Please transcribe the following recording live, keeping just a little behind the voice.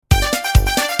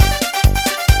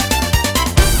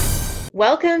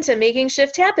Welcome to Making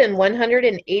Shift Happen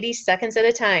 180 seconds at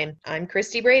a time. I'm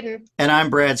Christy Braden. And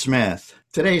I'm Brad Smith.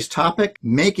 Today's topic,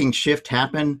 making shift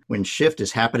happen when shift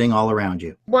is happening all around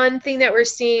you. One thing that we're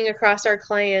seeing across our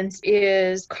clients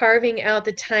is carving out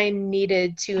the time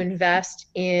needed to invest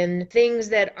in things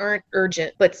that aren't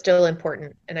urgent, but still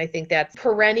important. And I think that's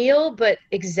perennial, but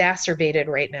exacerbated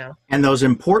right now. And those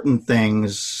important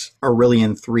things are really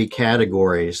in three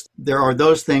categories. There are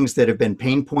those things that have been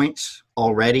pain points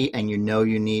already, and you know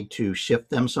you need to shift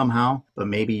them somehow, but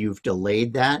maybe you've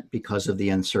delayed that because of the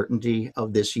uncertainty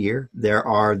of this year. There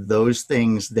are those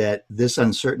things that this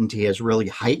uncertainty has really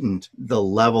heightened the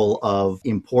level of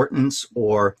importance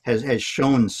or has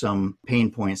shown some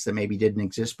pain points that maybe didn't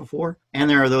exist before. And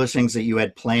there are those things that you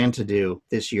had planned to do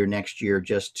this year, next year,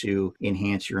 just to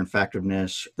enhance your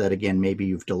effectiveness that, again, maybe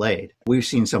you've delayed. We've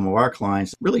seen some of our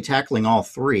clients really tackling all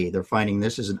three. They're finding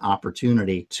this is an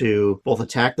opportunity to both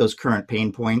attack those current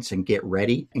pain points and get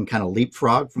ready and kind of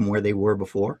leapfrog from where they were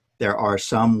before. There are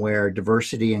some where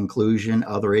diversity, inclusion,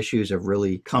 other issues have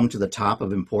really come to the top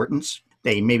of importance.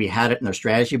 They maybe had it in their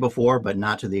strategy before, but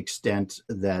not to the extent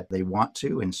that they want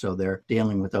to. And so they're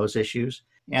dealing with those issues.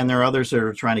 And there are others that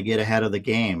are trying to get ahead of the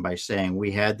game by saying,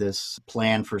 we had this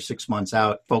plan for 6 months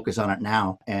out, focus on it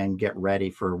now and get ready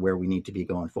for where we need to be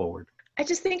going forward. I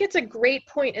just think it's a great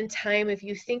point in time. If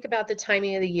you think about the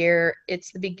timing of the year,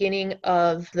 it's the beginning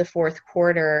of the fourth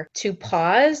quarter to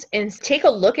pause and take a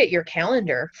look at your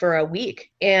calendar for a week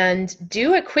and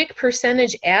do a quick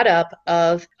percentage add up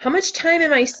of how much time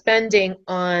am I spending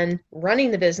on running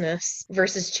the business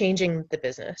versus changing the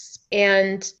business.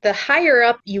 And the higher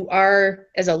up you are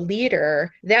as a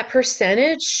leader, that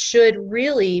percentage should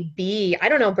really be, I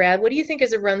don't know, Brad, what do you think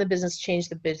is a run the business, change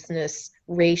the business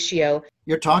ratio?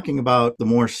 You're talking about the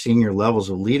more senior levels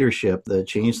of leadership that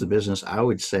change the business, I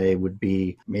would say would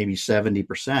be maybe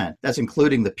 70%. That's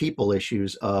including the people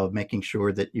issues of making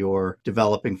sure that you're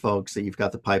developing folks, that you've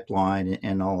got the pipeline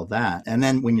and all of that. And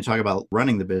then when you talk about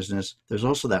running the business, there's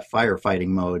also that firefighting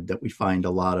mode that we find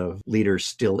a lot of leaders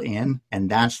still in. And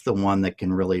that's the one that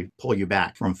can really pull you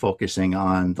back from focusing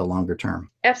on the longer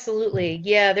term. Absolutely.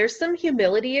 Yeah, there's some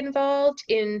humility involved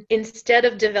in instead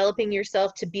of developing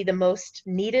yourself to be the most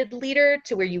needed leader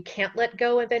to where you can't let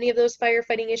go of any of those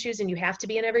firefighting issues and you have to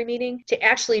be in every meeting, to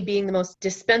actually being the most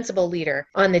dispensable leader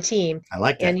on the team. I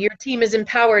like that. And your team is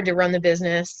empowered to run the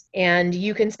business and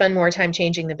you can spend more time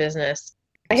changing the business.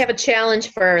 I have a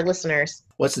challenge for our listeners.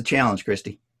 What's the challenge,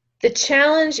 Christy? The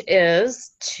challenge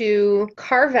is to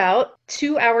carve out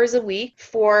 2 hours a week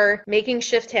for making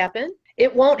shift happen.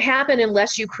 It won't happen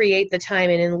unless you create the time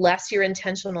and unless you're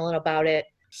intentional about it.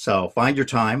 So find your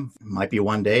time. It might be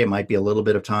one day. It might be a little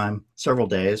bit of time, several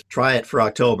days. Try it for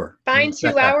October. Find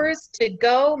 2 hours to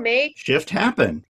go make shift happen.